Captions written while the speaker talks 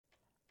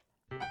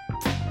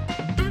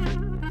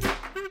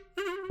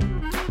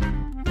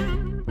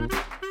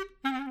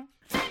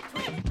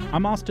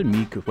I'm Austin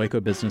Meek with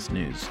Waco Business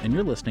News, and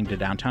you're listening to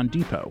Downtown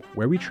Depot,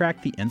 where we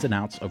track the ins and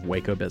outs of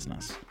Waco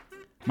business.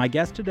 My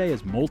guest today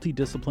is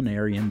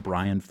multidisciplinarian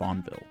Brian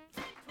Fonville.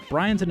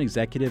 Brian's an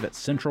executive at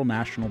Central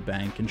National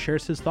Bank and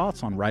shares his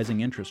thoughts on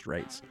rising interest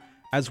rates,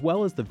 as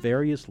well as the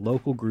various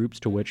local groups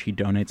to which he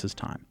donates his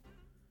time.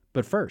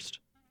 But first,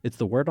 it's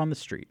the word on the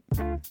street.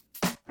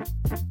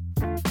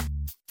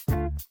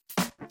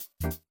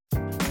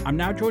 I'm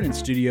now joined in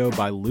studio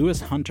by Lewis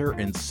Hunter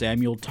and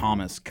Samuel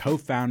Thomas,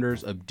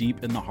 co-founders of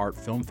Deep in the Heart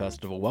Film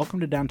Festival. Welcome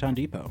to Downtown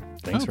Depot.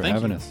 Thanks for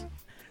having us.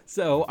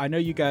 So I know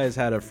you guys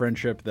had a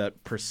friendship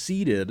that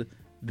preceded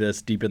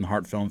this Deep in the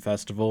Heart Film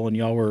Festival, and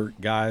y'all were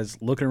guys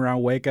looking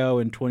around Waco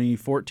in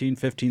 2014,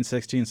 15,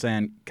 16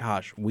 saying,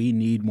 gosh, we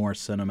need more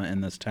cinema in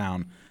this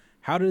town.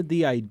 How did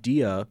the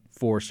idea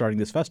for starting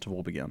this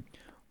festival begin?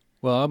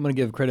 Well, I'm going to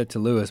give credit to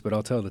Lewis, but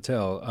I'll tell the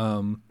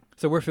tale.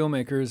 So we're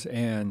filmmakers,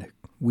 and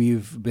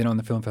we've been on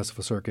the film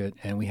festival circuit,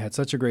 and we had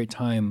such a great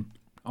time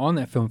on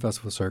that film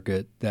festival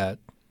circuit that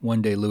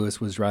one day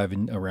Lewis was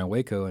driving around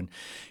Waco, and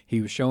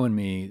he was showing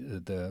me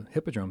the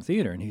Hippodrome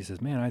Theater, and he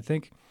says, man, I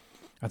think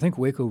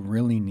Waco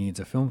really needs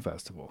a film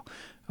festival,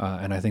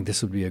 and I think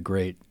this would be a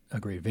great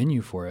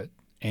venue for it.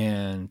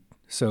 And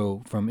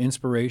so from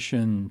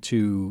inspiration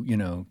to,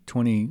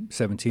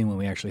 2017 when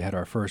we actually had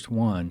our first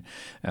one,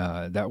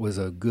 that was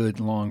a good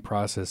long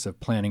process of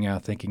planning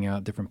out, thinking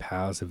out different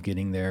paths of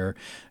getting there.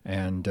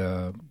 And,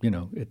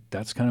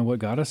 that's kind of what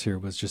got us here,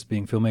 was just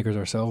being filmmakers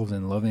ourselves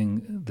and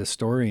loving the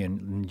story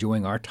and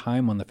enjoying our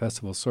time on the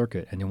festival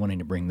circuit and wanting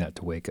to bring that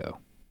to Waco.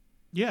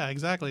 Yeah,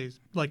 exactly.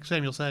 Like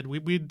Samuel said,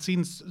 we'd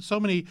seen so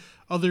many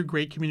other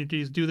great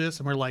communities do this,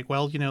 and we're like,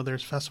 well,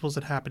 there's festivals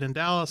that happen in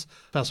Dallas,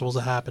 festivals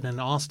that happen in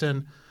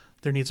Austin.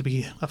 There needs to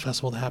be a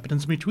festival that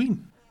happens in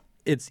between.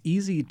 It's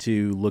easy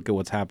to look at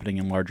what's happening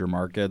in larger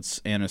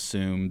markets and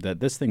assume that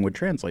this thing would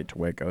translate to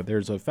Waco.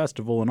 There's a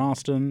festival in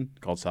Austin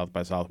called South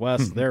by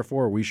Southwest.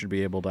 Therefore, we should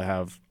be able to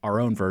have our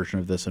own version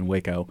of this in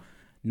Waco.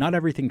 Not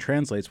everything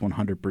translates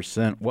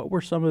 100%. What were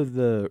some of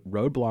the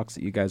roadblocks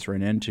that you guys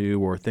ran into,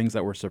 or things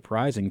that were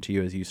surprising to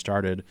you as you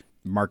started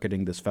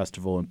marketing this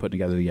festival and putting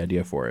together the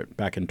idea for it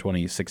back in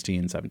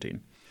 2016,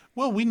 17?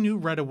 Well, we knew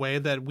right away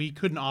that we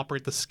couldn't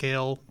operate the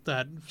scale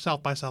that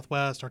South by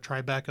Southwest or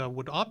Tribeca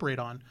would operate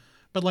on.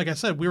 But like I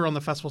said, we were on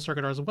the festival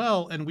circuit as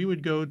well, and we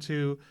would go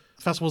to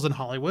festivals in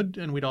Hollywood,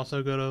 and we'd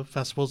also go to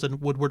festivals in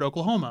Woodward,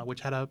 Oklahoma,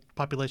 which had a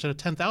population of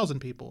 10,000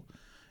 people.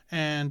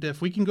 And if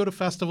we can go to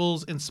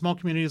festivals in small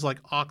communities like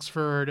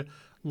Oxford,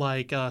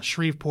 like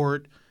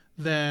Shreveport,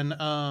 then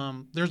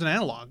there's an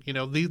analog.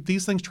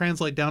 These things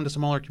translate down to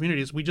smaller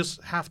communities. We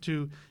just have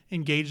to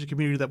engage the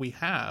community that we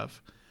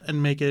have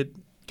and make it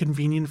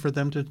convenient for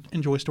them to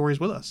enjoy stories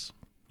with us.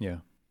 Yeah.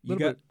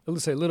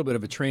 Let's say a little bit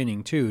of a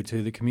training too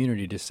to the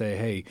community to say,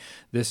 hey,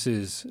 this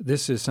is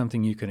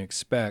something you can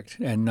expect,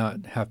 and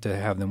not have to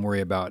have them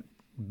worry about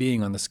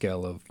being on the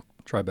scale of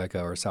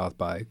Tribeca or South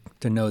by,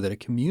 to know that a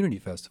community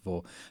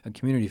festival, a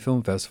community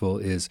film festival,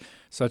 is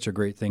such a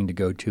great thing to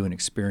go to and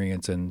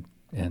experience, and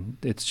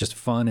it's just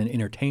fun and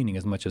entertaining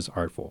as much as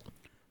artful.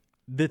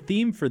 The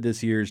theme for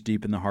this year's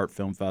Deep in the Heart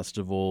Film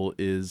Festival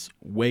is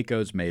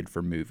Waco's Made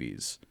for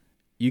Movies.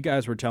 You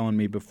guys were telling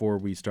me before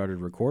we started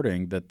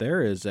recording that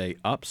there is a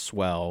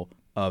upswell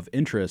of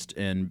interest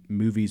in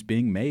movies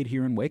being made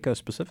here in Waco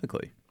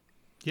specifically.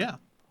 Yeah.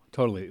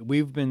 Totally.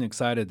 We've been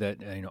excited that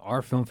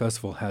our film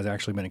festival has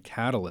actually been a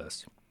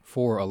catalyst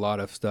for a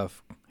lot of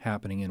stuff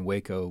happening in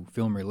Waco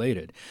film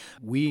related.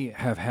 We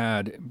have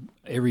had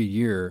every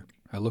year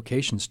a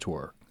locations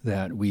tour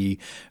that we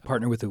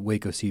partner with the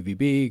Waco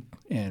CVB,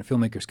 and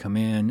filmmakers come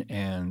in,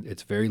 and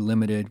it's very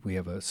limited. We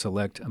have a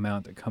select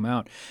amount that come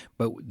out,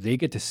 but they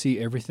get to see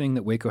everything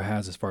that Waco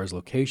has as far as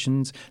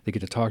locations. They get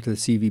to talk to the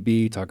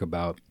CVB, talk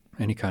about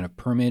any kind of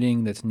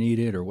permitting that's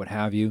needed or what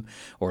have you,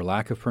 or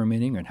lack of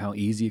permitting, and how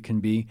easy it can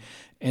be.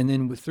 And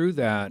then through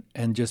that,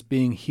 and just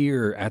being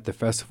here at the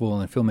festival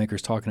and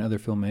filmmakers talking to other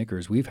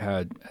filmmakers, we've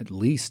had at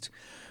least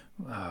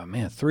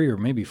 3 or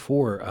maybe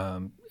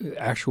 4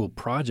 actual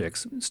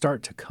projects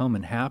start to come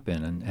and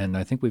happen. And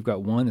I think we've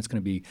got one that's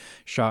going to be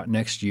shot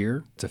next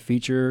year. It's a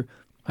feature.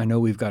 I know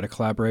we've got a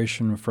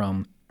collaboration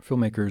from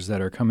filmmakers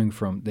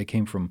that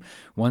came from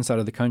one side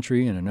of the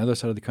country and another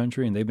side of the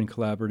country, and they've been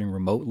collaborating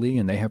remotely,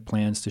 and they have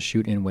plans to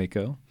shoot in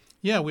Waco.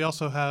 Yeah, we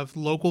also have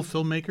local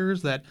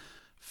filmmakers that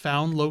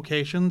found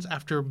locations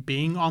after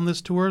being on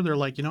this tour. They're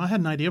like, I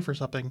had an idea for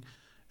something.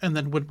 And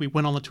then when we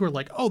went on the tour,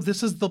 like, oh,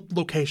 this is the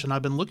location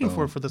I've been looking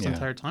for this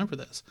entire time for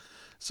this.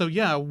 So,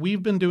 yeah,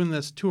 we've been doing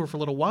this tour for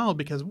a little while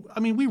because,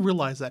 we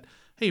realize that,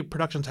 hey,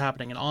 production's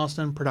happening in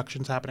Austin,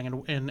 production's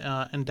happening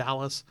in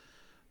Dallas.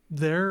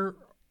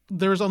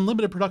 There's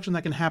unlimited production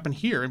that can happen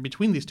here in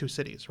between these two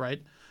cities,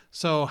 right?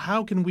 So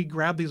how can we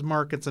grab these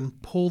markets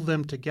and pull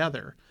them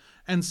together?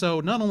 And so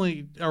not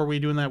only are we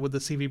doing that with the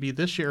CVB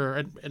this year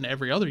and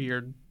every other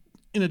year,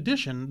 in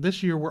addition,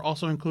 this year we're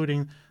also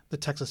including the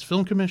Texas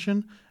Film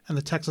Commission and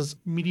the Texas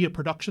Media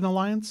Production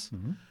Alliance.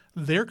 Mm-hmm.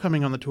 They're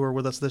coming on the tour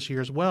with us this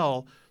year as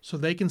well, so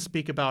they can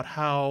speak about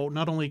how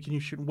not only can you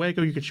shoot in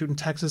Waco, you can shoot in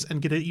Texas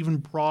and get an even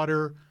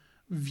broader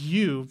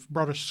view,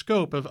 broader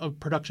scope of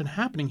production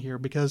happening here.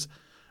 Because,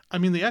 I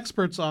mean, the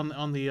experts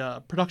on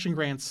the production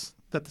grants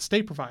that the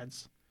state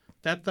provides,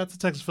 that's the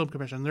Texas Film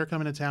Commission. They're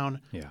coming to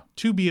town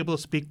to be able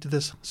to speak to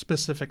this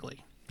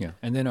specifically. Yeah,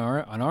 and then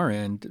on our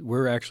end,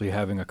 we're actually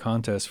having a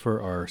contest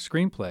for our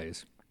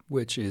screenplays,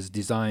 which is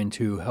designed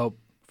to help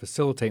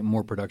facilitate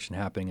more production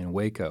happening in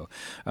Waco.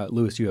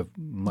 Lewis, you have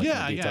much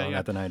more detail on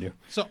that than I do.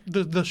 So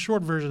the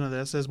short version of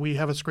this is we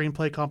have a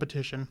screenplay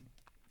competition,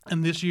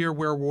 and this year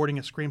we're awarding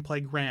a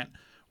screenplay grant,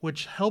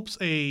 which helps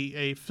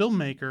a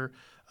filmmaker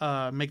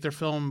make their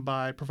film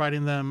by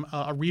providing them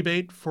a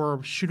rebate for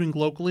shooting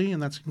locally,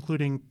 and that's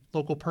including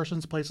local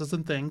persons, places,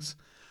 and things.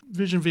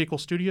 Vision Vehicle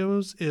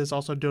Studios is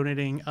also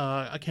donating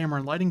a camera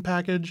and lighting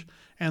package,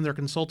 and they're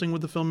consulting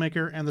with the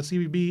filmmaker, and the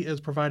CBB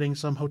is providing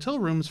some hotel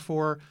rooms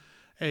for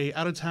a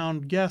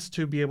out-of-town guest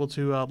to be able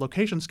to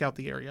location scout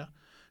the area.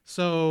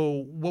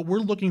 So what we're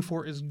looking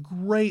for is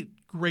great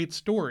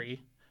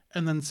story,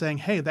 and then saying,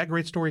 hey, that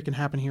great story can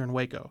happen here in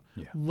Waco.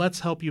 Yeah. Let's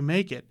help you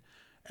make it.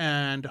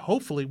 And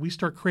hopefully we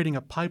start creating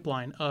a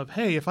pipeline of,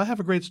 hey, if I have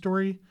a great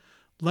story,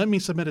 let me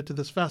submit it to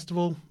this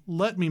festival.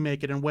 Let me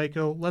make it in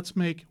Waco. Let's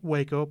make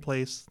Waco a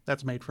place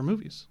that's made for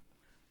movies.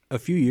 A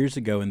few years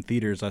ago in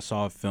theaters, I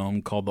saw a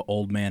film called The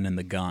Old Man and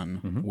the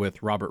Gun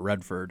with Robert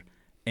Redford.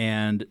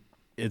 And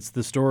it's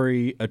the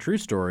story, a true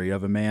story,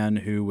 of a man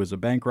who was a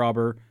bank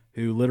robber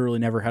who literally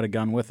never had a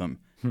gun with him.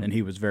 And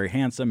he was very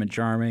handsome and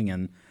charming,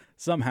 and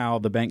somehow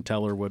the bank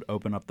teller would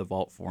open up the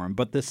vault for him.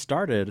 But this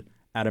started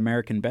at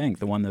American Bank,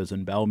 the one that was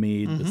in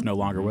Belmead, that's no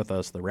longer with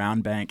us, the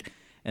round bank.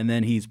 And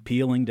then he's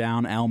peeling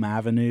down Elm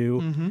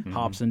Avenue,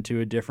 hops into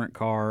a different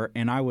car.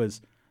 And I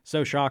was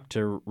so shocked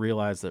to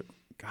realize that,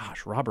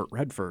 gosh, Robert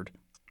Redford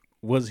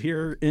was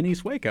here in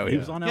East Waco. He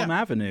was on Elm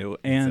Avenue.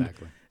 And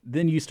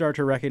then you start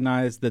to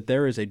recognize that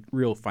there is a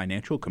real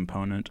financial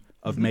component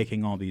of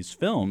making all these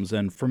films.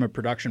 And from a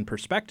production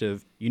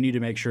perspective, you need to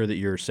make sure that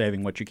you're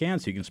saving what you can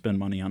so you can spend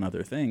money on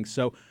other things.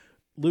 So,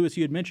 Lewis,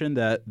 you had mentioned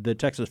that the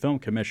Texas Film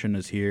Commission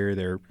is here.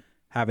 They're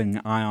having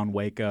an eye on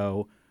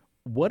Waco.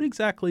 What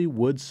exactly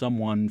would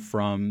someone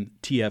from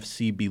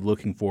TFC be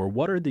looking for?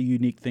 What are the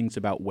unique things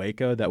about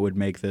Waco that would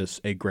make this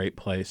a great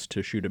place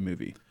to shoot a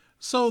movie?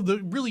 So the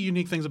really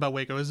unique things about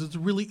Waco is it's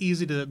really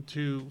easy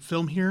to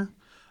film here.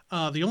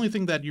 The only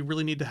thing that you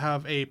really need to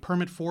have a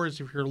permit for is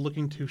if you're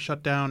looking to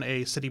shut down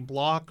a city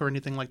block or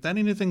anything like that,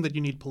 anything that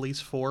you need police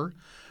for.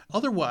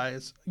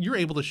 Otherwise, you're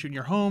able to shoot in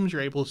your homes,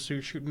 you're able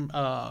to shoot in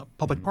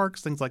public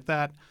parks, things like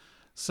that.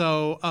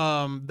 So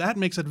that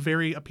makes it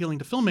very appealing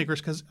to filmmakers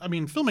because, I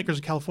mean, filmmakers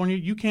in California,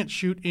 you can't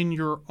shoot in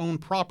your own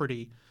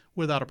property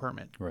without a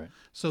permit. Right.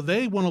 So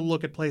they want to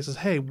look at places,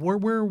 hey,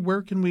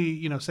 where can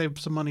we, save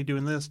some money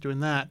doing this, doing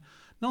that?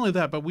 Not only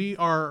that, but we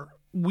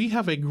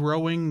have a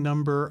growing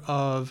number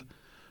of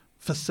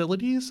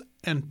facilities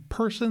and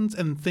persons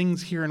and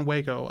things here in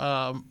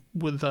Waco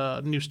with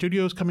new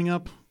studios coming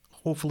up,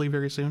 hopefully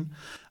very soon.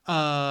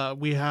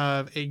 We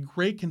have a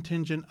great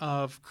contingent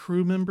of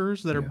crew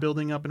members that are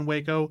building up in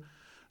Waco.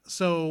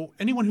 So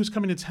anyone who's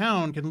coming to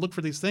town can look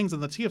for these things,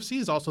 and the TFC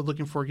is also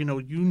looking for,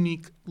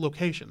 unique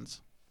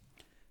locations.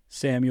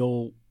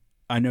 Samuel,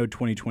 I know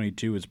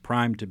 2022 is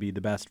primed to be the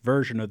best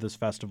version of this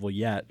festival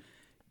yet.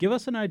 Give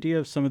us an idea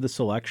of some of the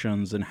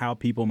selections and how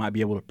people might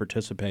be able to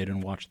participate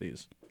and watch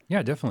these.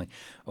 Yeah, definitely.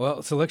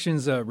 Well,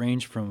 selections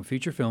range from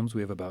feature films.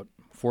 We have about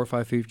 4 or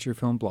 5 feature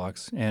film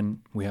blocks,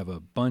 and we have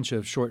a bunch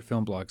of short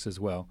film blocks as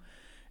well.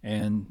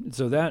 And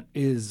so that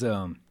is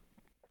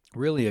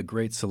really a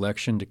great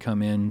selection to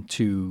come in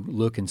to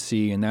look and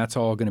see, and that's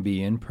all going to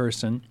be in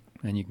person.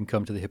 And you can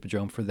come to the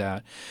Hippodrome for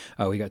that.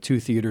 We got 2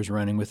 theaters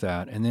running with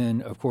that. And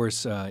then, of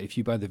course, if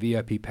you buy the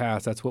VIP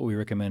pass, that's what we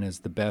recommend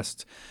is the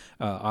best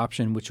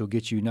option, which will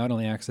get you not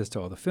only access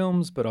to all the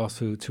films, but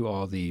also to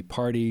all the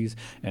parties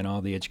and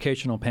all the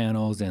educational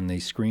panels and the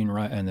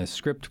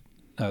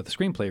the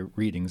screenplay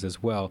readings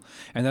as well.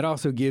 And that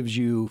also gives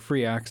you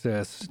free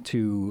access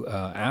to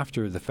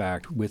after the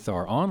fact with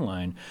our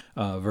online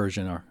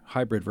version, our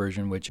hybrid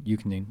version, which you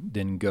can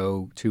then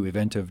go to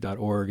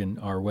eventive.org and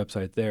our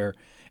website there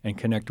and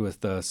connect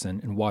with us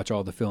and watch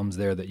all the films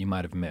there that you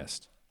might have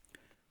missed.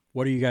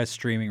 What are you guys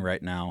streaming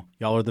right now?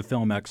 Y'all are the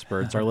film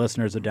experts. Our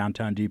listeners at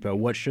Downtown Depot,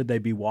 what should they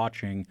be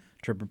watching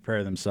to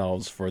prepare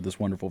themselves for this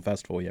wonderful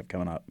festival you have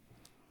coming up?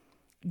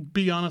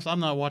 Be honest, I'm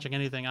not watching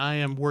anything. I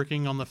am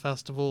working on the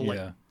festival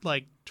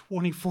like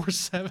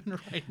 24/7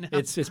 right now.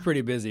 It's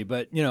pretty busy,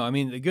 but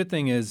the good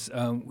thing is,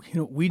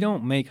 we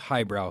don't make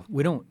highbrow.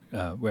 We don't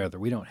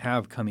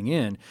have coming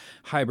in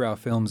highbrow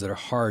films that are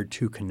hard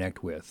to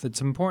connect with. It's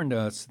important to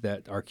us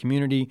that our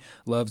community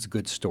loves a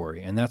good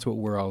story, and that's what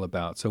we're all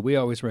about. So we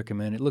always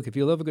recommend it. Look, if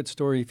you love a good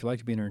story, if you like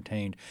to be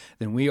entertained,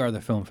 then we are the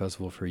film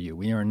festival for you.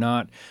 We are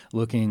not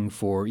looking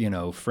for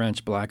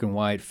French black and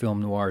white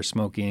film noir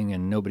smoking,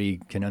 and nobody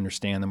can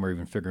understand them or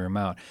even figure them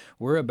out.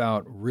 We're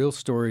about real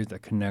stories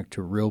that connect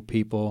to real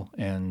people,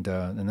 and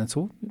that's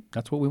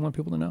what we want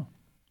people to know.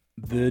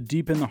 The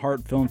Deep in the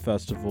Heart Film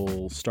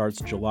Festival starts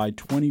July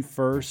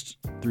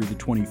 21st through the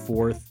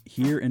 24th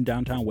here in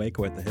downtown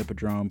Waco at the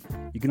Hippodrome.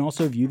 You can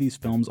also view these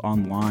films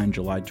online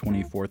July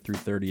 24th through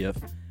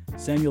 30th.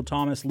 Samuel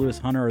Thomas, Lewis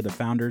Hunter are the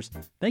founders.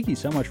 Thank you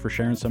so much for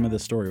sharing some of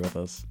this story with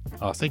us.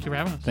 Awesome. Thank you for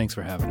having us. Thanks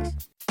for having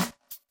us.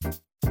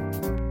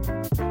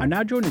 I'm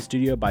now joined in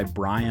studio by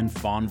Brian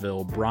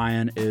Fonville.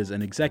 Brian is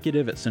an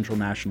executive at Central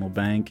National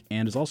Bank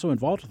and is also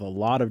involved with a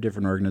lot of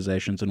different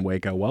organizations in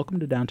Waco. Welcome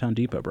to Downtown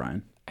Depot,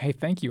 Brian. Hey,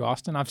 thank you,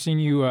 Austin. I've seen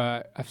you.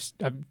 I've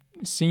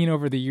seen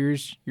over the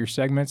years your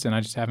segments, and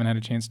I just haven't had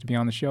a chance to be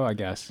on the show, I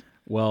guess.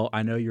 Well,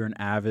 I know you're an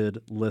avid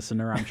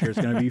listener. I'm sure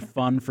it's going to be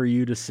fun for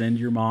you to send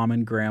your mom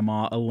and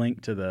grandma a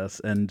link to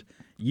this. And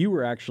you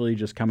were actually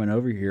just coming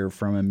over here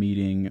from a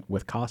meeting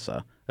with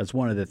CASA. That's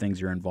one of the things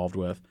you're involved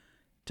with.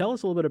 Tell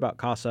us a little bit about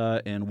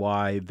CASA and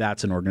why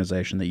that's an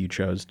organization that you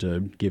chose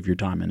to give your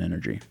time and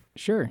energy.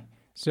 Sure.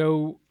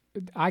 So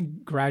I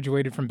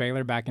graduated from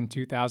Baylor back in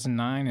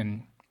 2009,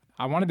 and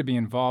I wanted to be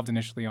involved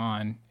initially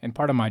on, and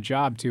part of my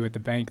job, too, at the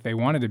bank, they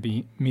wanted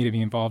me to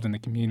be involved in the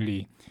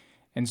community.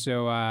 And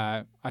so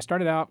I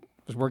started out,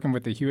 was working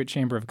with the Hewitt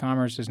Chamber of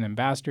Commerce as an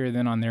ambassador,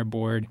 then on their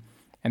board.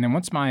 And then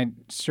once my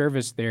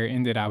service there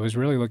ended, I was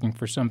really looking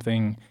for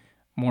something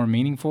more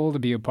meaningful to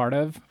be a part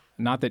of.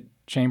 Not that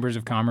chambers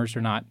of commerce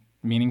are not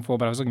meaningful,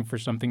 but I was looking for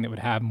something that would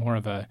have more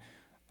of a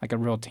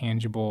real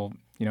tangible,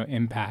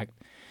 impact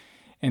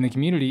in the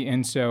community.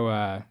 And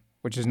so,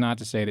 which is not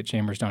to say that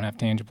chambers don't have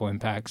tangible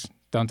impacts.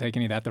 Don't take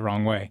any of that the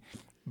wrong way.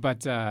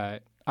 But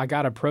I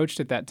got approached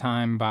at that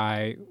time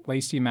by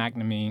Lacey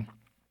McNamee,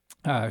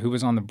 who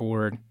was on the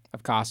board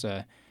of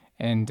CASA,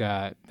 and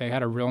they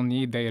had a real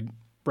need. They had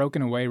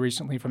broken away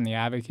recently from the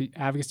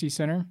Advocacy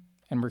Center,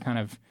 and were kind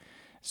of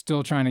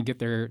still trying to get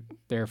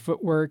their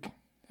footwork,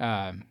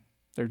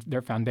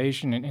 their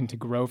foundation, and to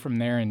grow from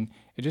there. And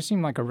it just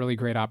seemed like a really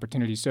great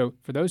opportunity. So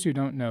for those who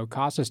don't know,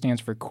 CASA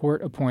stands for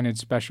Court Appointed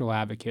Special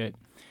Advocate.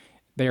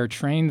 They are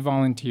trained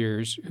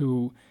volunteers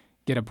who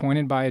get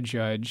appointed by a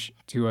judge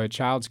to a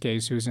child's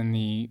case who's in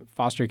the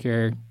foster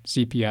care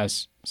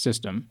CPS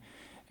system.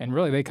 And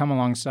really, they come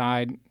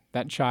alongside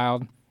that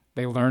child,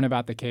 they learn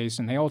about the case,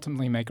 and they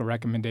ultimately make a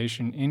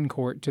recommendation in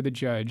court to the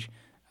judge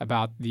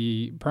about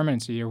the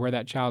permanency or where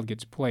that child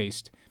gets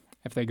placed.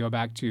 If they go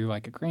back to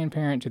like a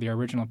grandparent, to the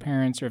original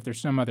parents, or if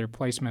there's some other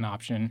placement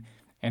option.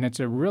 And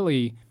it's a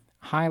really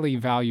highly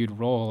valued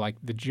role. Like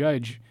the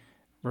judge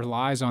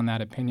relies on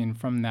that opinion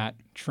from that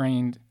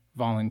trained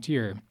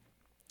volunteer.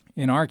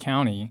 In our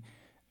county,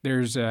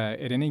 there's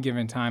at any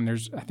given time,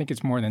 I think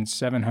it's more than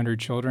 700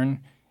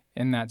 children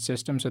in that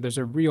system. So there's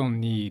a real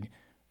need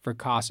for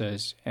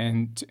CASAs.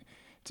 And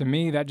to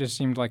me, that just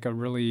seemed like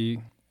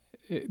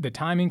the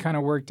timing kind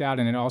of worked out,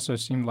 and it also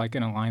seemed like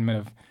an alignment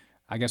of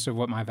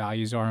what my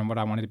values are and what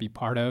I wanted to be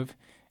part of.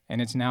 And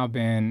it's now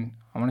been,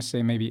 I want to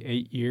say maybe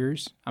 8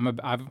 years.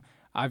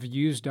 I've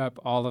used up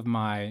all of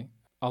my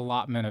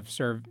allotment of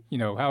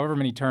however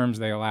many terms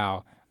they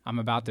allow. I'm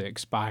about to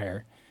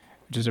expire,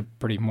 which is a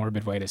pretty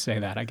morbid way to say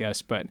that, I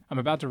guess, but I'm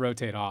about to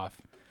rotate off.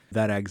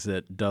 That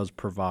exit does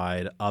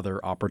provide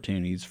other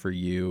opportunities for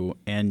you,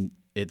 and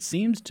it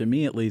seems to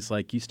me at least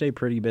like you stay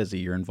pretty busy.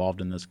 You're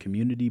involved in this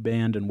community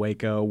band in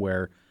Waco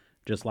where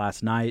just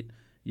last night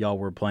y'all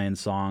were playing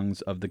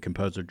songs of the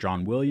composer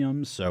John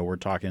Williams, so we're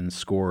talking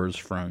scores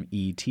from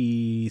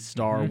E.T.,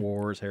 Star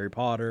Wars, Harry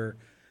Potter.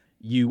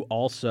 You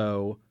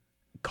also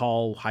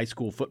call high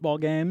school football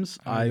games,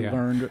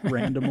 learned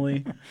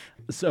randomly.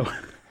 So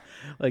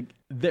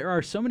there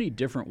are so many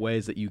different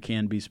ways that you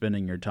can be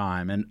spending your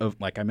time. And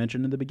like I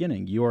mentioned in the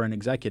beginning, you are an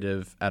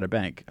executive at a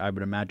bank. I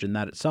would imagine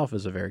that itself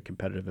is a very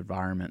competitive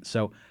environment.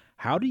 So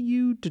how do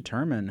you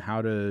determine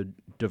how to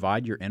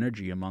divide your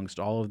energy amongst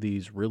all of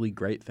these really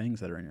great things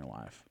that are in your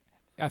life?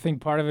 I think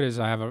part of it is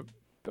I have a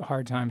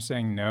hard time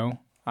saying no.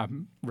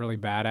 I'm really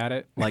bad at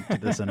it. Like to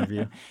this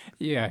interview?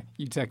 Yeah.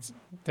 You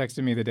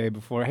texted me the day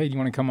before, hey, do you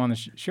want to come on the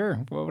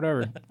Sure. Well,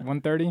 whatever.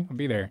 1:30, I'll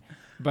be there.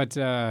 But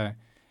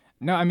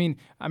no, I mean,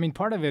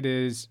 part of it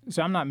is,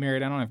 so I'm not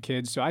married. I don't have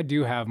kids. So I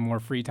do have more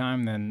free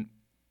time than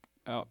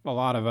a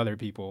lot of other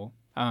people.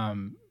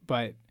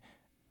 But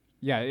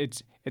yeah,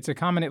 it's a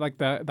common, like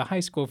the high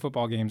school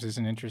football games is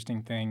an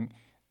interesting thing.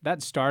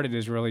 That started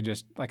as really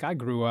just, like I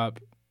grew up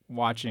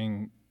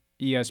watching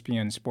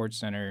ESPN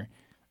SportsCenter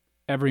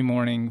every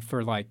morning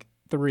for like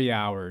 3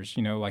 hours.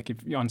 Like if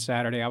on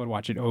Saturday, I would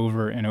watch it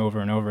over and over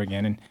and over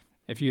again. And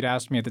if you'd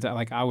asked me at the time,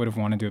 like I would have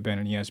wanted to have been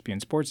an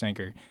ESPN sports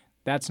anchor.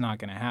 That's not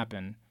going to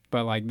happen.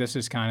 But like this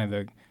is kind of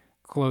the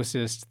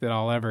closest that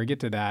I'll ever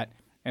get to that.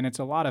 And it's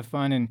a lot of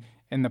fun. And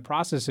in the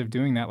process of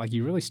doing that, like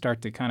you really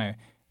start to kind of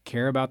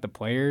care about the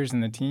players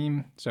and the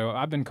team. So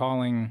I've been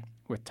calling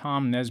with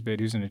Tom Nesbitt,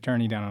 who's an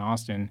attorney down in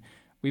Austin.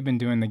 We've been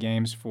doing the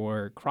games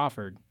for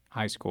Crawford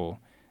High School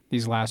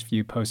these last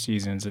few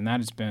postseasons, and that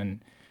it's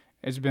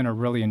been a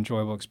really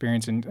enjoyable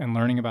experience and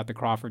learning about the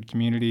Crawford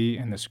community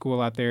and the school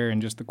out there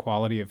and just the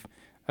quality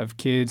of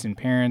kids and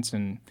parents,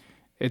 and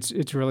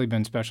it's really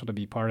been special to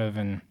be part of.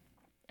 And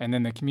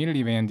then the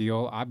community band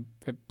deal, I've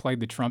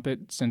played the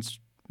trumpet since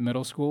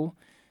middle school.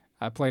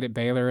 I played at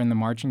Baylor in the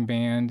marching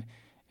band.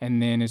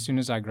 And then as soon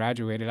as I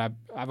graduated,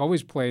 I've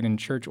always played in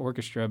church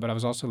orchestra, but I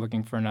was also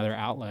looking for another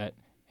outlet.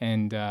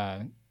 And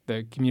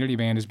the community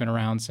band has been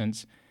around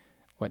since,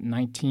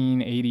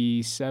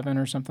 1987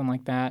 or something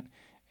like that.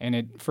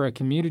 And for a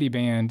community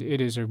band,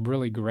 it is a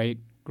really great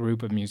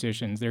group of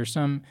musicians. There's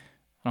some,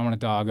 I don't want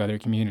to dog other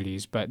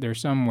communities, but there's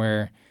some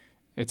where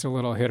it's a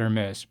little hit or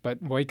miss.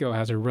 But Waco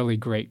has a really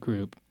great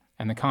group,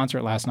 and the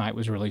concert last night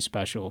was really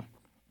special.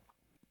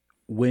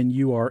 When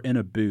you are in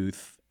a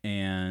booth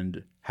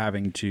and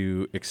having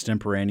to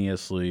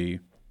extemporaneously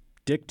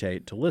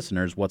dictate to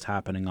listeners what's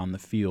happening on the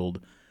field,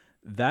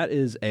 that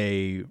is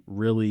a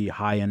really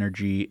high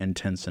energy,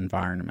 intense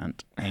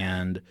environment.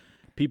 And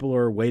people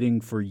are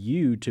waiting for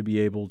you to be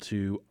able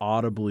to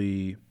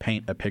audibly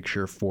paint a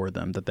picture for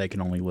them that they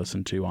can only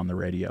listen to on the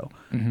radio.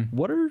 Mm-hmm.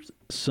 What are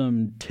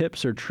some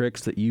tips or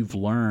tricks that you've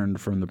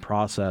learned from the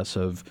process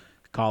of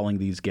calling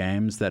these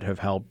games that have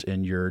helped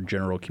in your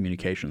general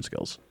communication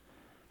skills?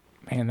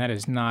 Man, that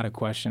is not a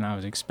question I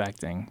was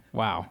expecting.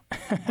 Wow.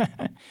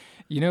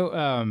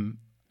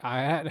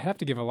 I have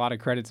to give a lot of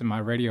credit to my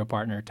radio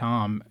partner,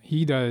 Tom.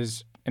 He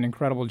does an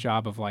incredible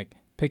job of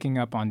picking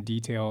up on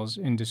details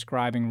and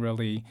describing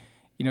really,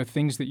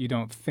 things that you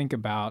don't think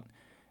about.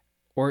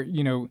 Or,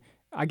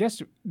 I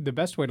guess the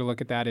best way to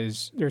look at that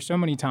is there's so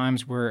many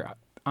times where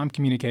I'm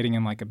communicating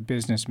in a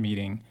business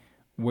meeting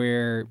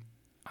where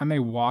I may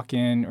walk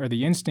in, or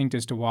the instinct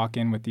is to walk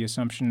in with the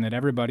assumption that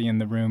everybody in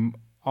the room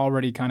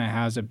already kind of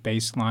has a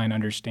baseline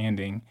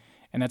understanding,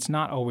 and that's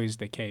not always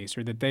the case,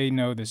 or that they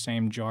know the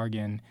same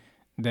jargon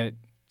that,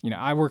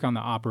 I work on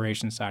the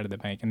operations side of the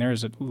bank, and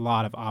there's a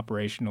lot of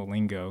operational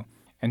lingo.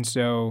 And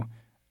so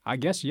I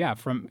guess,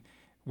 from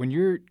when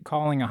you're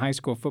calling a high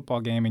school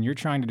football game and you're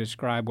trying to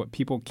describe what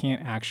people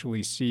can't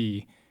actually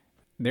see,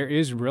 there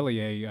is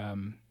really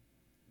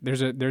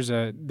there's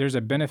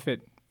a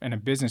benefit and a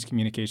business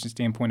communication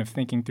standpoint of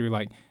thinking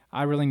through,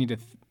 I really need to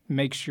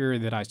make sure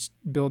that I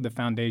build the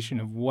foundation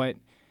of what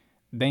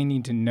they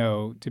need to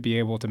know to be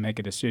able to make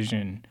a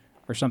decision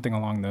or something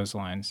along those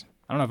lines.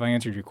 I don't know if I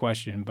answered your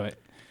question, but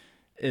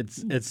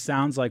it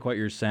sounds like what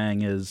you're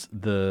saying is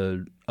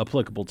the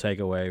applicable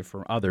takeaway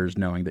for others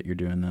knowing that you're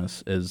doing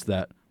this is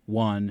that,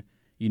 one,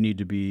 you need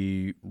to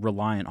be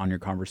reliant on your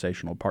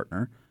conversational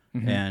partner.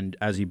 Mm-hmm. And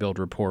as you build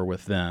rapport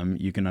with them,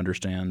 you can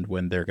understand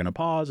when they're going to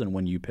pause and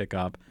when you pick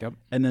up. Yep.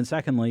 And then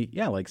secondly,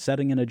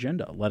 setting an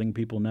agenda, letting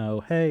people know,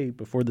 hey,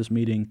 before this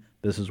meeting,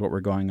 this is what we're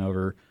going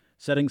over,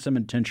 setting some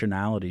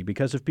intentionality.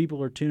 Because if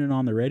people are tuning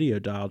on the radio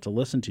dial to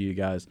listen to you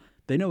guys,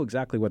 they know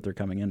exactly what they're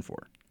coming in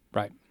for.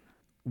 Right.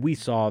 We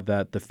saw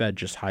that the Fed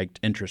just hiked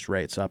interest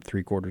rates up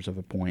 0.75 of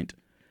a point.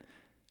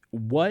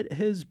 What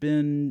has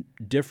been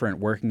different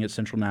working at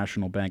Central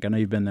National Bank? I know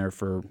you've been there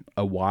for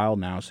a while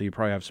now, so you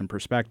probably have some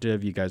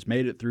perspective. You guys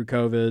made it through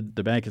COVID.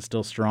 The bank is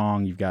still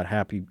strong. You've got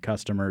happy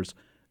customers.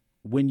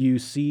 When you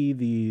see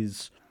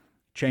these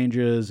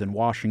changes in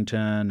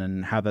Washington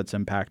and how that's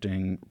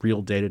impacting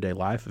real day-to-day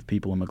life of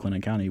people in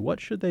McLennan County, what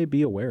should they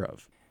be aware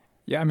of?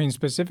 Yeah,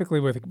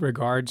 specifically with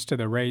regards to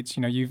the rates,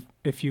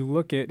 if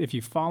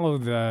you follow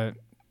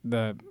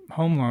the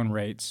home loan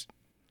rates,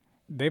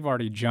 they've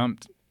already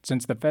jumped.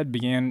 Since the Fed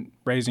began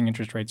raising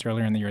interest rates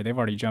earlier in the year, they've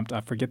already jumped.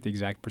 I forget the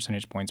exact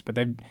percentage points, but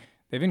they've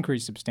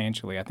increased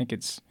substantially. I think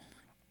it's,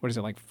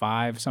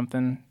 5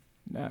 something?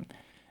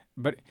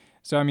 But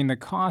so, the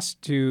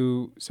cost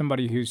to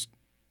somebody who's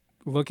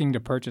looking to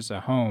purchase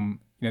a home,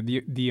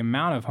 the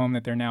amount of home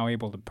that they're now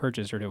able to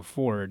purchase or to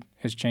afford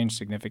has changed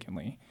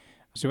significantly.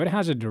 So it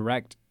has a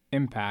direct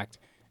impact.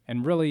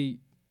 And really,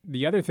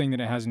 the other thing that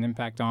it has an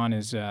impact on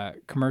is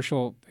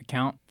commercial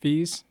account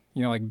fees,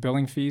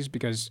 billing fees,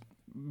 because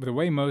the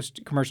way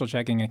most commercial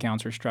checking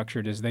accounts are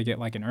structured is they get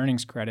an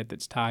earnings credit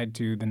that's tied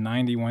to the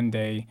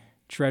 91-day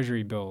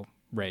Treasury bill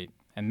rate.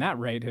 And that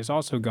rate has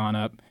also gone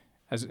up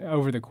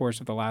over the course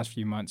of the last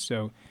few months.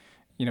 So,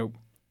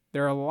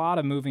 there are a lot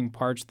of moving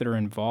parts that are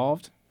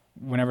involved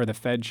whenever the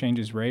Fed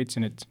changes rates.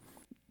 And it's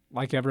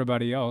like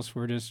everybody else,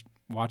 we're just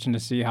watching to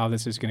see how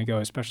this is going to go,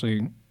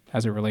 especially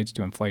as it relates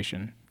to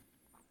inflation.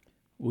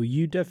 Well,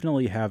 you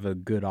definitely have a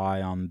good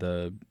eye on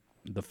the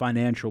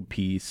financial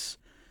piece,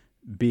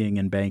 being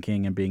in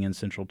banking and being in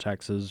Central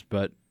Texas,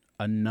 but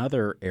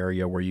another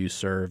area where you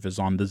serve is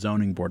on the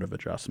Zoning Board of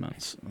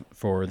Adjustments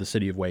for the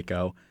city of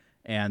Waco.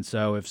 And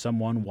so if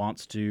someone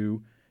wants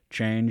to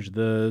change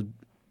the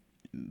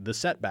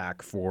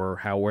setback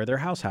for where their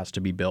house has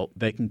to be built,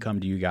 they can come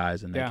to you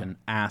guys and they can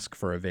ask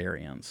for a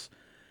variance.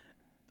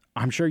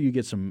 I'm sure you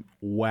get some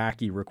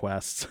wacky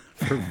requests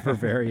for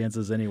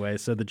variances anyway,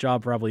 so the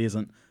job probably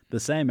isn't the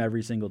same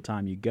every single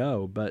time you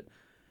go. But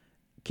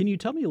can you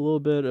tell me a little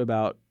bit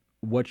about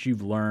what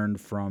you've learned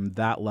from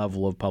that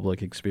level of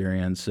public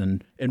experience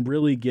and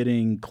really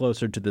getting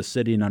closer to the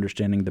city and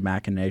understanding the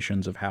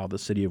machinations of how the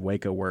city of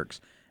Waco works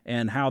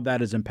and how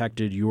that has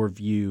impacted your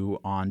view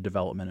on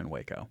development in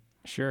Waco?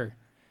 Sure.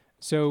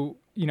 So,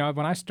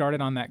 when I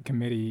started on that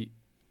committee,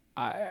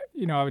 I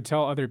would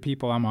tell other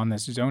people I'm on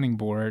this zoning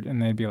board,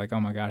 and they'd be like, "Oh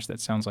my gosh, that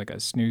sounds like a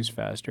snooze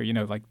fest," or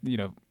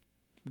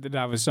that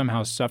I was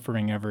somehow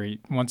suffering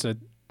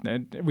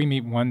we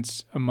meet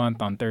once a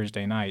month on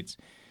Thursday nights.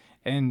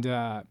 And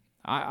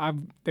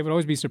they would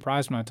always be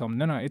surprised when I tell them,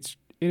 no, it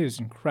is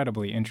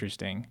incredibly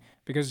interesting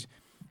because,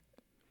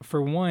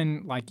 for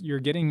one, like, you're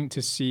getting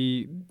to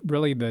see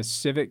really the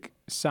civic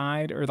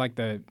side, or like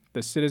the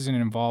citizen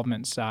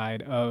involvement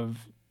side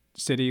of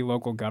city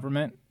local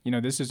government. You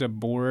know, this is a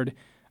board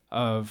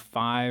of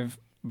 5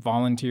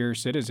 volunteer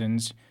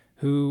citizens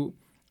who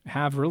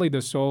have really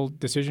the sole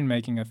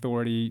decision-making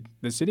authority.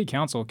 The city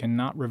council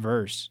cannot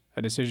reverse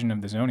a decision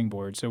of the zoning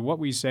board. So what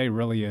we say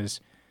really is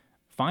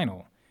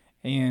final.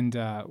 And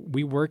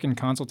we work in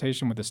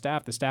consultation with the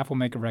staff. The staff will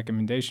make a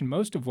recommendation.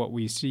 Most of what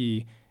we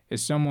see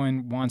is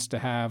someone wants to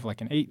have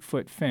like an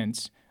 8-foot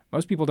fence.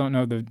 Most people don't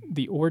know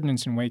the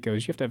ordinance in Waco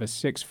is you have to have a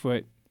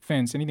 6-foot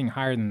fence. Anything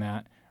higher than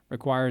that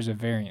requires a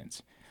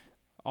variance.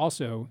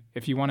 Also,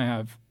 if you want to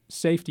have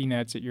safety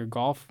nets at your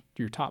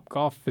top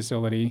golf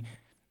facility,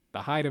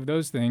 the height of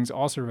those things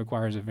also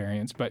requires a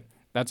variance. But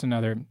that's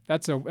not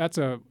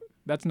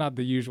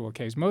the usual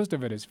case. Most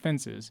of it is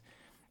fences.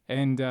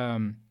 And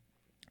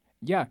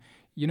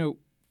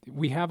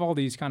we have all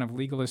these kind of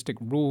legalistic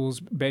rules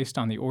based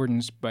on the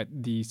ordinance, but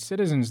the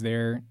citizens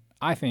there,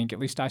 I think, at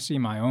least I see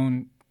my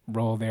own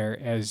role there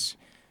as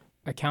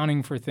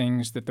accounting for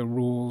things that the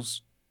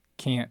rules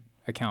can't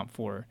account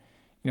for.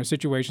 You know,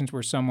 situations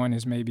where someone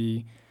is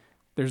maybe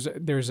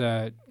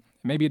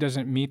maybe it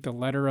doesn't meet the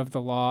letter of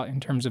the law in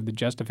terms of the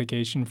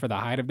justification for the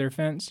height of their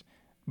fence,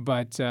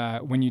 but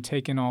when you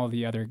take in all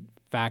the other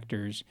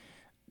factors,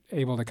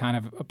 able to kind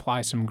of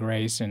apply some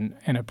grace and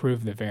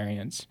approve the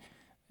variance.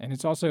 And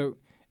it's also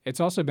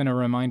been a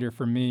reminder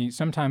for me,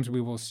 sometimes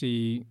we will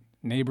see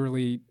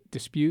neighborly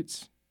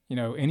disputes. You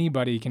know,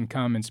 anybody can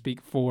come and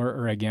speak for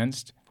or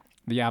against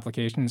the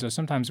application. So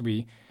sometimes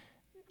we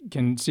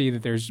can see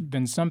that there's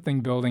been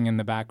something building in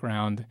the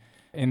background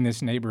in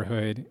this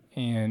neighborhood.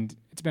 And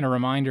it's been a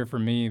reminder for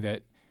me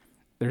that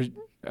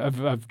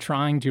of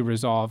trying to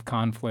resolve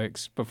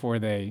conflicts before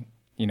they,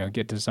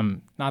 get to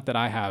some, not that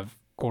I have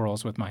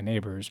quarrels with my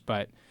neighbors,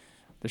 but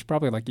there's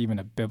probably like even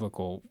a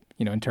biblical,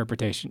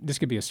 interpretation. This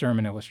could be a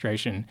sermon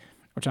illustration,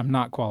 which I'm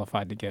not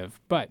qualified to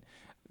give. But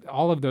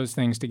all of those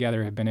things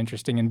together have been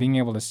interesting, and being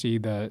able to see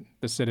the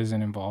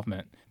citizen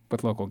involvement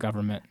with local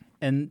government.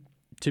 And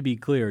to be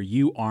clear,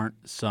 you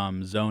aren't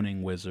some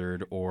zoning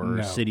wizard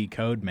or city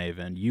code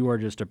maven. You are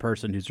just a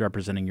person who's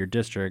representing your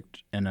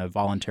district in a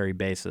voluntary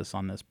basis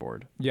on this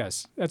board.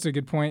 Yes, that's a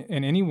good point.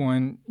 And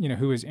anyone,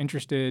 who is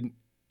interested,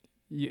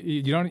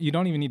 you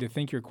don't even need to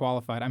think you're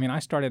qualified. I mean, I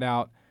started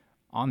out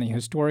on the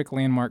Historic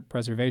Landmark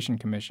Preservation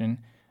Commission.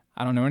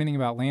 I don't know anything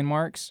about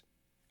landmarks.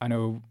 I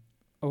know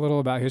a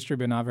little about history,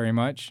 but not very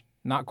much.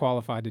 Not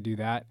qualified to do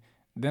that.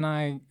 Then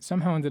I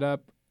somehow ended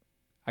up,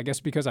 I guess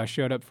because I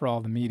showed up for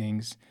all the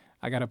meetings,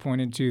 I got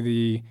appointed to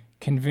the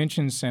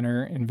Convention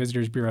Center and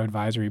Visitors Bureau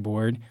Advisory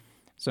Board.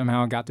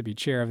 Somehow I got to be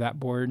chair of that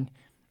board.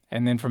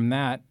 And then from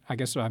that, I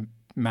guess I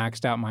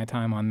maxed out my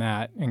time on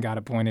that and got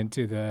appointed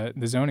to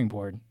the zoning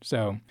board.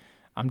 So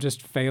I'm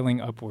just failing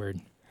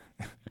upward.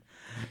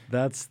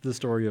 That's the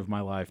story of my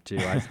life, too.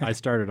 I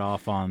started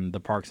off on the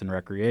Parks and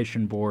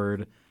Recreation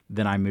Board.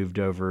 Then I moved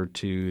over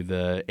to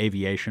the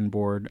Aviation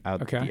Board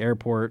out at the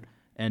airport.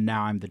 And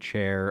now I'm the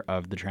chair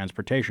of the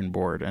Transportation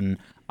Board. And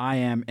I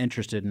am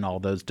interested in all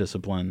those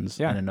disciplines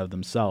in and of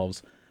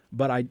themselves.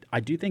 But I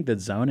do think that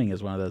zoning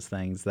is one of those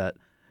things that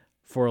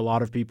for a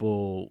lot of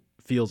people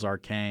feels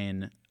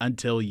arcane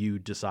until you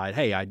decide,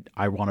 hey,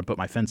 I want to put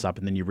my fence up.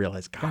 And then you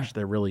realize, gosh,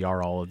 there really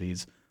are all of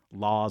these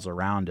laws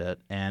around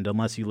it. And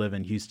unless you live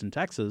in Houston,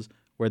 Texas,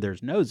 where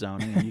there's no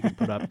zoning and you can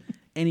put up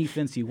any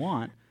fence you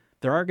want,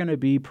 there are going to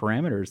be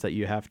parameters that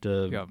you have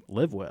to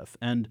live with.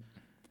 And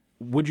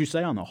would you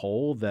say on the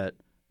whole that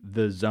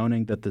the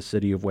zoning that the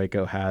city of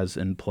Waco has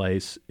in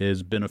place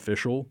is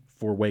beneficial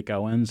for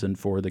Wacoans and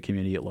for the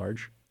community at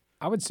large?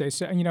 I would say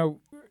so.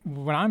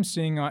 What I'm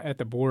seeing at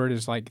the board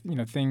is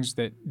things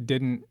that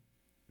didn't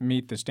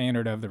meet the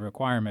standard of the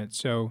requirement.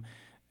 So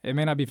it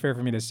may not be fair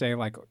for me to say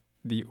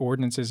the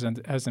ordinances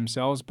as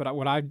themselves, but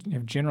what I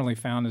have generally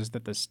found is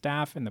that the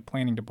staff and the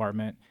planning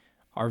department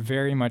are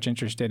very much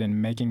interested in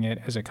making it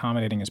as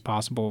accommodating as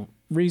possible,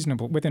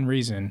 within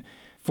reason,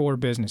 for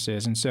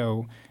businesses. And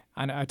so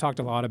I talked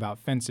a lot about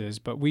fences,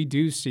 but we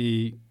do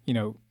see,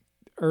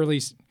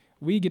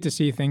 we get to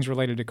see things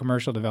related to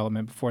commercial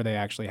development before they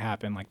actually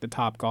happen, like the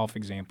Top Golf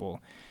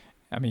example.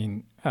 I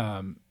mean,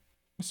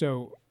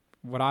 so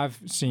what I've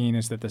seen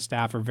is that the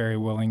staff are very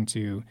willing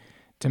to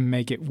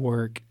make it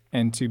work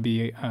and to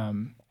be,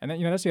 and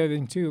then, that's the other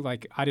thing too,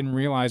 I didn't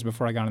realize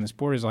before I got on this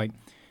board is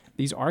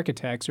these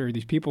architects or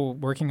these people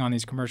working on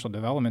these commercial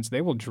developments,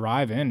 they will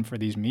drive in for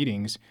these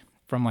meetings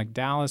from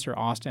Dallas or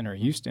Austin or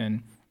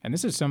Houston. And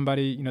this is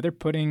somebody, they're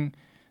putting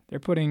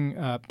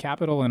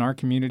capital in our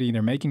community.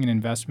 They're making an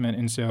investment.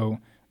 And so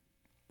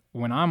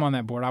when I'm on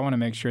that board, I want to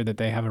make sure that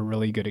they have a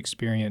really good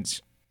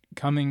experience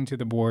coming to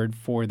the board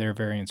for their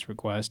variance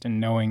request and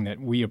knowing that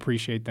we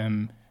appreciate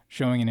them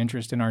showing an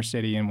interest in our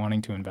city and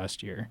wanting to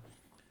invest here.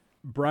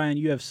 Brian,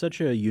 you have such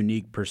a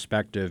unique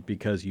perspective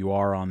because you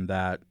are on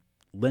that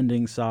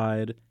lending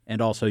side,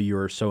 and also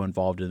you're so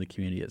involved in the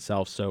community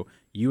itself. So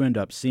you end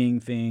up seeing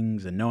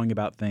things and knowing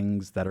about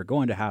things that are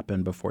going to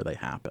happen before they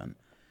happen.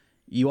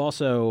 You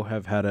also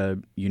have had a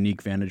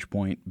unique vantage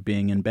point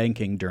being in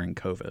banking during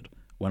COVID,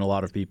 when a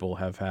lot of people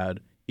have had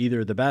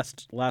either the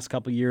best last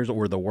couple of years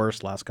or the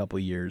worst last couple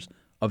of years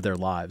of their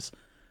lives.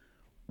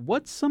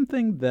 What's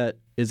something that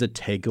is a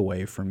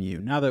takeaway from you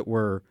now that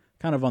we're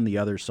kind of on the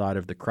other side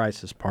of the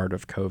crisis part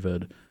of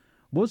COVID?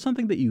 What was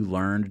something that you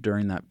learned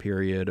during that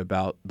period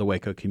about the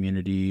Waco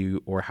community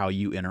or how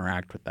you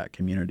interact with that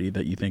community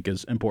that you think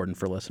is important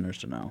for listeners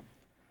to know?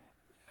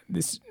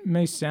 This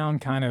may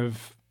sound kind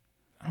of,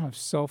 I don't know if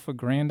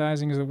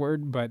self-aggrandizing is a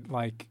word, but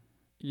I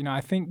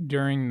think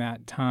during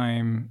that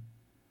time,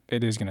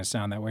 it is going to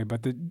sound that way,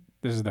 but this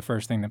is the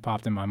first thing that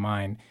popped in my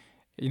mind.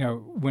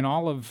 When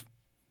all of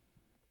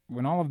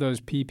those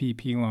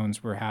PPP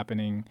loans were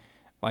happening,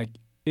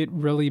 it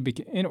really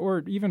became,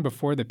 or even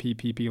before the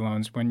PPP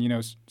loans,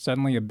 when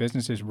suddenly a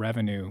business's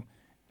revenue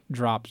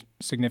dropped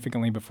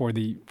significantly before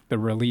the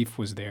relief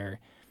was there.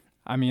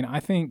 I mean, I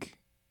think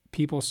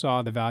people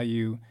saw the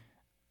value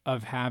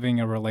of having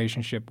a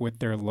relationship with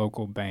their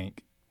local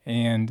bank,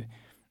 and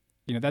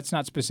that's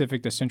not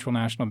specific to Central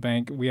National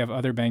Bank. We have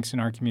other banks in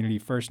our community: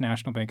 First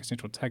National Bank of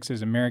Central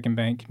Texas, American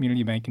Bank,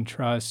 Community Bank and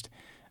Trust.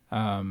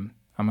 I'm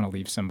going to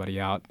leave somebody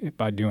out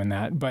by doing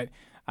that, but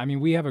I mean,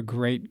 we have a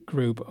great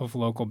group of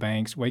local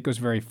banks. Waco's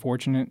very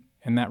fortunate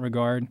in that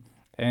regard.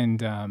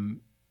 And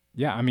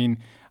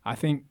I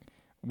think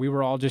we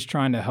were all just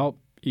trying to help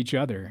each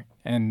other.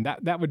 And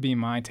that would be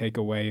my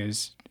takeaway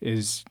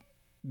is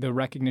the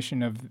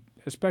recognition of,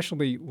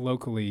 especially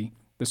locally,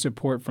 the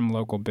support from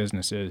local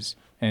businesses.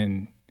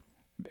 And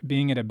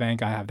being at a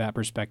bank, I have that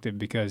perspective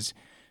because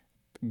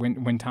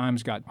when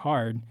times got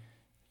hard,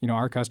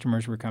 our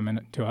customers were coming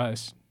to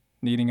us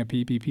needing a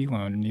PPP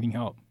loan, needing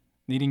help,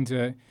 needing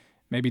to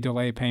maybe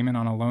delay payment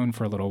on a loan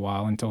for a little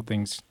while until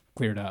things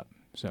cleared up.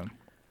 So,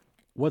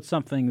 what's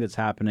something that's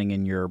happening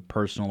in your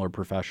personal or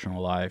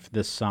professional life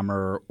this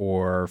summer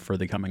or for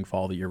the coming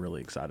fall that you're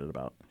really excited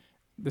about?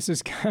 This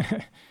is kind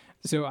of,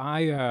 so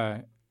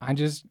I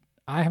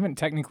haven't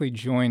technically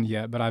joined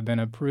yet, but I've been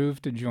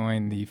approved to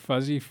join the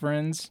Fuzzy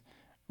Friends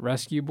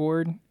Rescue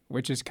Board,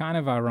 which is kind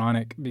of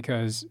ironic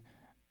because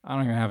I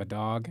don't even have a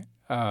dog.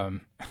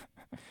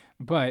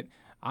 But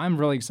I'm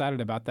really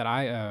excited about that.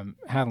 I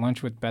had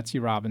lunch with Betsy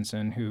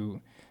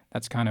Robinson,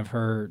 that's kind of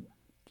her,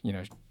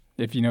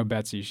 if you know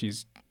Betsy,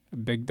 she's a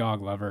big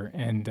dog lover,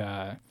 and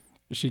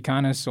she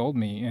kind of sold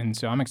me. And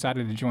so I'm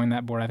excited to join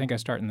that board. I think I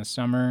start in the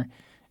summer,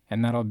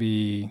 and that'll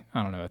be, a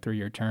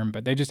 3-year term.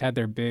 But they just had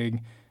their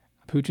big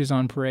Pooches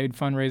on Parade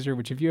fundraiser,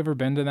 which have you ever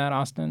been to that,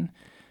 Austin?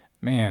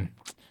 Man,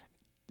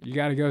 you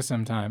got to go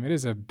sometime. It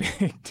is a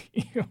big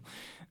deal.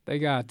 They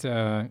got,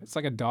 it's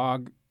like a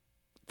dog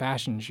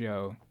fashion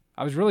show.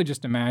 I was really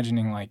just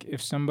imagining,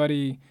 if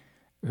somebody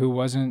who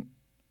wasn't,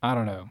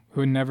 who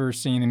had never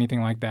seen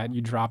anything like that,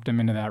 you dropped them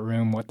into that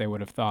room, what they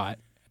would have thought.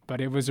 But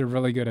it was a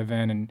really good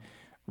event and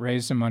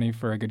raised some money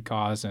for a good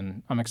cause,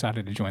 and I'm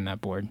excited to join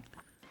that board.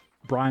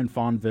 Brian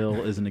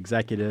Fonville is an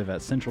executive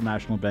at Central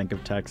National Bank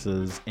of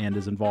Texas and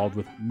is involved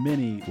with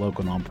many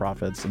local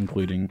nonprofits,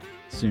 including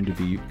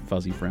soon-to-be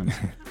Fuzzy Friends.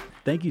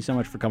 Thank you so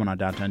much for coming on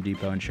Downtown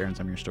Depot and sharing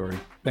some of your story.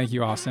 Thank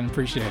you, Austin.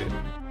 Appreciate it.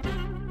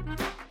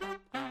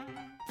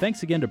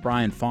 Thanks again to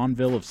Brian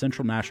Fonville of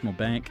Central National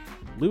Bank,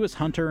 Lewis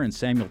Hunter and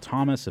Samuel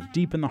Thomas of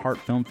Deep in the Heart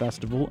Film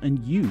Festival, and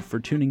you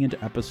for tuning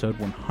into episode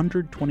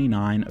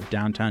 129 of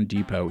Downtown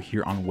Depot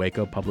here on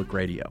Waco Public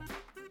Radio.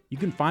 You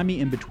can find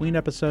me in between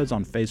episodes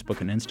on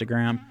Facebook and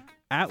Instagram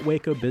at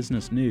Waco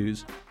Business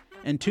News,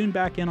 and tune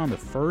back in on the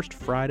first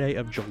Friday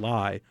of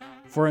July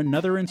for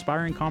another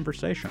inspiring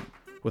conversation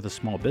with a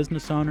small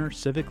business owner,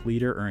 civic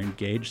leader, or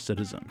engaged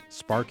citizen,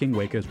 sparking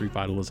Waco's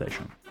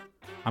revitalization.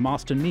 I'm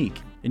Austin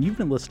Meek, and you've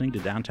been listening to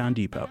Downtown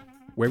Depot,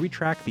 where we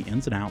track the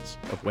ins and outs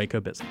of Waco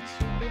business.